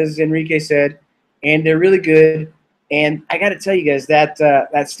 as Enrique said, and they're really good. And I got to tell you guys that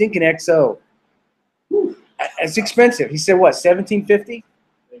that stinking XO, it's expensive. He said what, $17.50?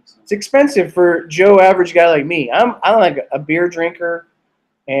 It's expensive for Joe, average guy like me. I'm like a beer drinker,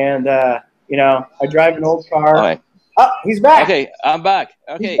 and you know, I drive an old car. All right. Oh, he's back. Okay, I'm back.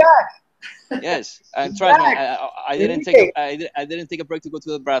 Okay. He's back. Yes, and He's trust me, back. I didn't Enrique. I didn't take a break to go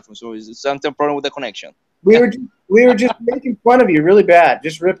to the bathroom, so it's some problem with the connection. We were just making fun of you really bad,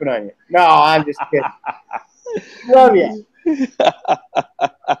 just ripping on you. No, I'm just kidding. Love you.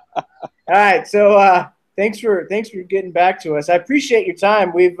 All right, so thanks for getting back to us. I appreciate your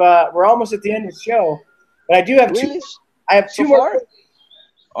time. We're almost at the end of the show, but I do have Really? two. I have So two more. far?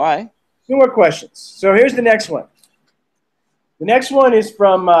 All right. Two more questions. So here's the next one. The next one is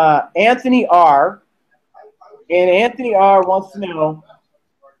from Anthony R. And Anthony R. wants to know,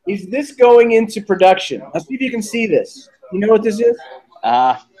 is this going into production? Let's see if you can see this. You know what this is?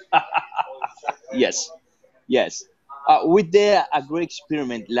 Uh, yes, yes. We did a great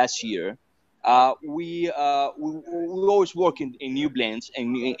experiment last year. We always work in new blends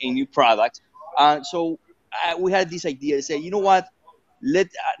and new products. So we had this idea to say, you know what? Let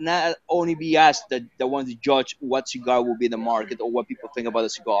not only be us the ones to judge what cigar will be in the market or what people think about the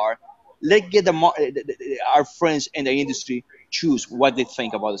cigar. Let get our friends in the industry choose what they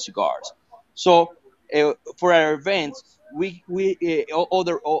think about the cigars. So for our events, we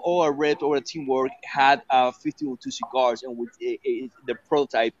all our reps or our teamwork had 52 cigars and with the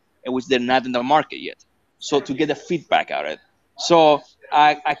prototype and which they're not in the market yet. So to get the feedback out of it. So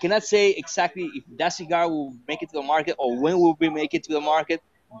I cannot say exactly if that cigar will make it to the market or when will we make it to the market,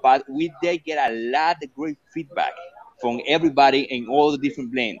 but we did get a lot of great feedback from everybody in all the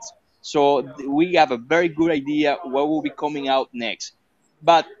different blends. So we have a very good idea what will be coming out next.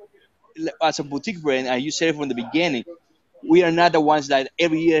 But as a boutique brand, and you said it from the beginning, we are not the ones that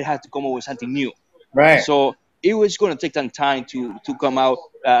every year have to come up with something new. Right. So it was going to take some time to come out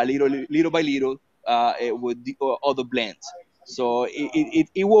little by little with the other blends. So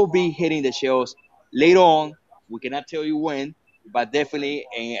it will be hitting the shelves later on. We cannot tell you when, but definitely,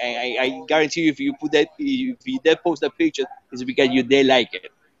 and I guarantee you, if you put that, if you did post that picture, it's because you did like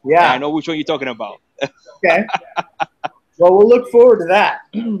it. And I Yeah. know which one you're talking about. Okay. Well, we'll look forward to that.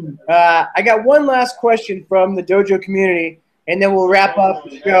 I got one last question from the dojo community, and then we'll wrap up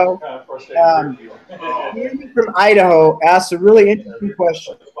the show. Andy from Idaho asked a really interesting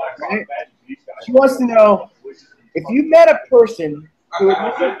question. Right? She wants to know if you met a person who had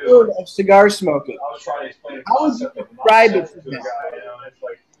never heard of cigar smoking, how would you describe it to them?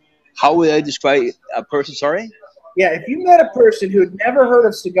 How would I describe a person? Sorry. Yeah, if you met a person who had never heard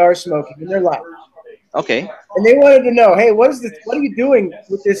of cigar smoking in their life, Okay. and they wanted to know, hey, what is this? What are you doing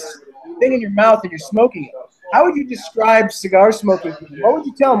with this thing in your mouth and you're smoking it? How would you describe cigar smoking to them? What would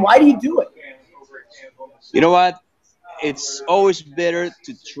you tell them? Why do you do it? You know what? It's always better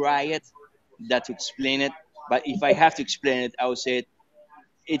to try it than to explain it. But if I have to explain it, I would say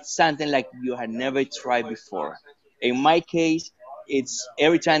it's something like you had never tried before. In my case, it's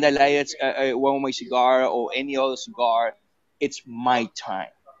every time that I light one of my cigar or any other cigar, it's my time.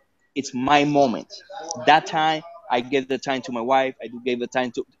 It's my moment. That time, I give the time to my wife. I do give the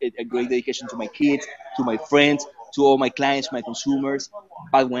time to a great dedication to my kids, to my friends, to all my clients, my consumers.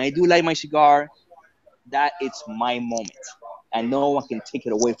 But when I do light my cigar, that it's my moment, and no one can take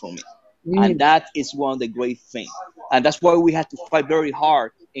it away from me. And Mm, that is one of the great things. And that's why we have to fight very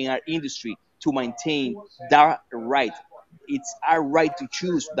hard in our industry to maintain that right. It's our right to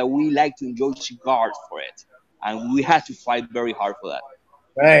choose that we like to enjoy cigars for it, and we have to fight very hard for that.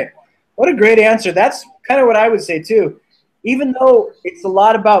 right. What a great answer. That's kind of what I would say too. Even though it's a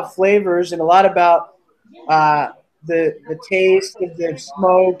lot about flavors and a lot about uh, the taste of the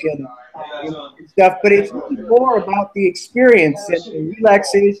smoke and stuff, but it's really more about the experience and the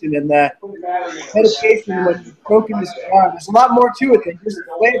relaxation and the meditation when you're smoking the cigar. There's a lot more to it than just the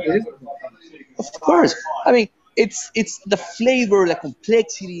flavor, isn't there? Of course. I mean, it's the flavor, the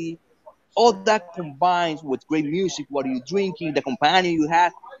complexity, all that combines with great music, what you're drinking, the companion you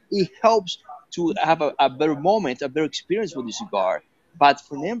have. It helps to have a better moment, a better experience with the cigar. But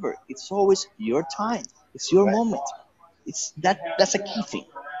remember, it's always your time. It's your moment. It's that's a key thing.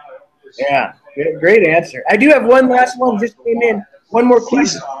 Yeah, great answer. I do have one last one just came in. One more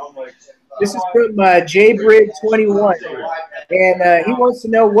Please. question. This is from JBrig21, and he wants to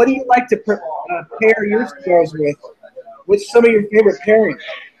know what do you like to pair your cigars with? What's some of your favorite pairings?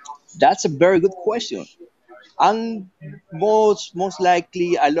 That's a very good question. And most likely,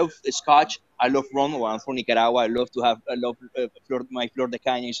 I love Scotch. I love rum. Well, I'm from Nicaragua. I love my flor de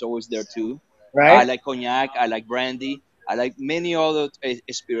caña is always there too. I Right? like cognac. I like brandy. I like many other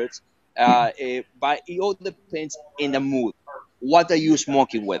spirits. But it all depends in the mood. What are you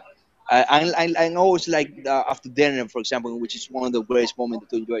smoking with? I always like after dinner, for example, which is one of the greatest moments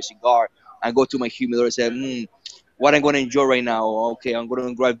to enjoy a cigar. I go to my humidor and say, what I'm gonna enjoy right now. Okay, I'm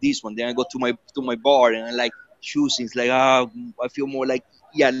gonna grab this one. Then I go to my bar and I like choosing. It's like I feel more like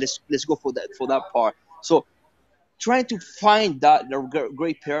yeah, let's go for that part. So trying to find that the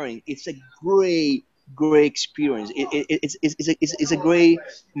great pairing, it's a great experience. It's a great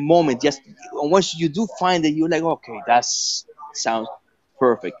moment. Just once you do find it, you're like okay, that's sounds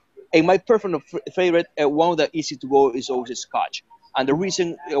perfect. And my personal favorite, one that easy to go is always Scotch. And the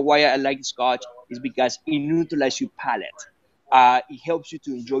reason why I like Scotch is because it neutralizes your palate. It helps you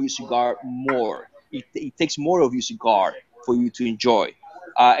to enjoy your cigar more. It takes more of your cigar for you to enjoy.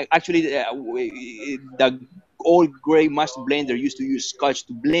 Actually, the old gray master blender used to use Scotch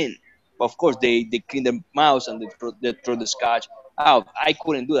to blend. But of course, they clean their mouths and they throw the Scotch out. I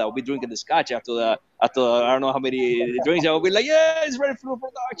couldn't do that. I'll be drinking the Scotch after I don't know how many drinks. I'll be like, yeah, it's ready for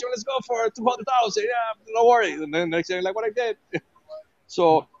production. Let's go for 200,000. Yeah, don't worry. And then next thing, like what I did.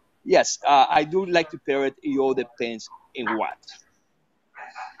 So yes, I do like to pair it. It all depends in what.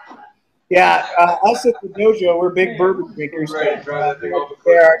 Yeah, us at the dojo, we're big bourbon drinkers, so we like to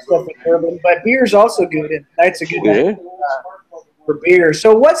pair our stuff with bourbon. But beer's also good, and tonight's a good night Yeah. for beer.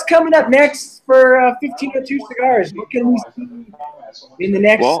 So what's coming up next for 1502 Cigars? What can we see in the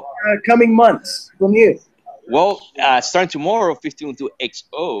next Well, coming months from you? starting tomorrow, 15 to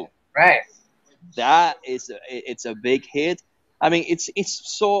XO. Right. That is it's a big hit. I mean, it's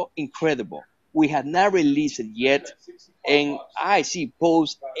so incredible. We have not released it yet, and I see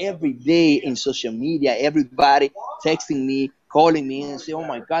posts every day in social media. Everybody texting me, calling me, and say, "Oh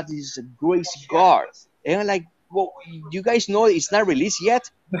my God, this is a great cigar." And I'm like, "Well, you guys know it's not released yet.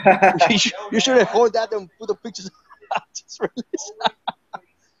 You should have hold that and put the pictures." Just release.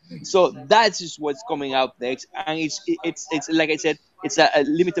 So that's just what's coming out next, and it's like I said, it's a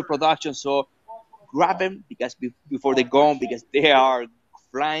limited production. So grab them because before they go because they are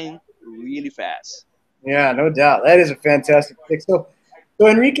flying really fast. Yeah, no doubt. That is a fantastic pick. So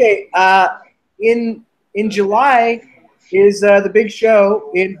Enrique, in July is the big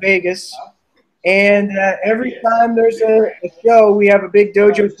show in Vegas, and every time there's a show, we have a big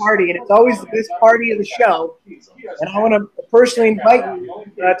dojo party, and it's always the best party of the show. And I want to personally invite you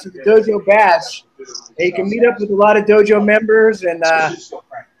to the dojo bash. And you can meet up with a lot of dojo members, and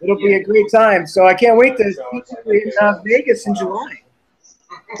it'll be a great time. So I can't wait to see you in Vegas in July.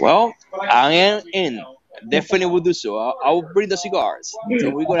 Well, I am in. Definitely will do so. I will bring the cigars. So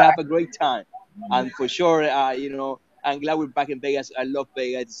we're gonna have a great time, and for sure, I'm glad we're back in Vegas. I love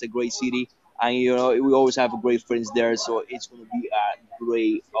Vegas. It's a great city, and we always have great friends there. So it's gonna be a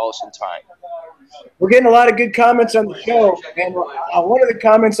great, awesome time. We're getting a lot of good comments on the show, and one of the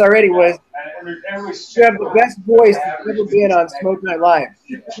comments already was, "You have the best voice that's ever been on Smoke Night Live.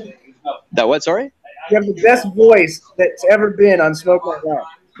 That what? Sorry. You have the best voice that's ever been on Smoke Night Live."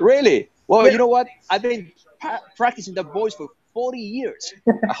 Really? Well, Yeah. you know what? I've been practicing that voice for 40 years.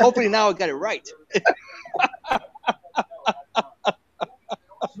 Hopefully now I got it right.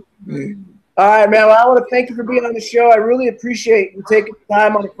 All right, man. Well, I want to thank you for being on the show. I really appreciate you taking the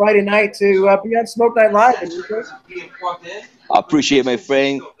time on a Friday night to be on Smoke Night Live. Enrique. I appreciate my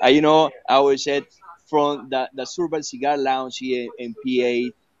friend. I always said from the Surban Cigar Lounge here in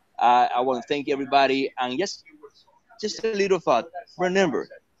PA, I want to thank everybody. And just a little thought. Remember,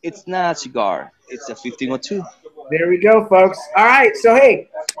 it's not a cigar. It's a 1502. There we go, folks. All right, so hey,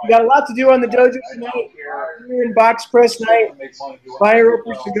 we got a lot to do on the dojo tonight. We're in box press night. Fire up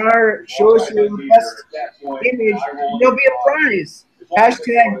your cigar. Show us your best image. There'll be a prize.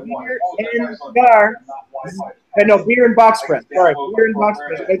 Hashtag beer and cigar. No, beer and box press. Sorry, beer and box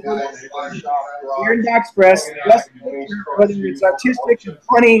press. Beer and box press. Best picture, whether it's artistic or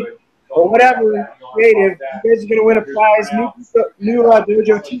funny or whatever, creative, you guys are gonna win a prize. New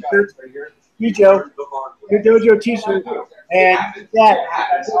dojo T-shirts. Joe, your dojo T-shirt, and that.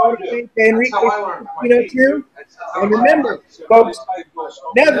 I want to thank Enrique, too. And remember, folks,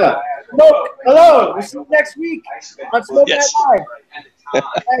 never smoke alone. We'll see you next week on Smoke Night Yes. Live.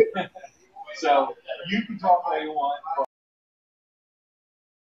 Right. So you can talk all you want.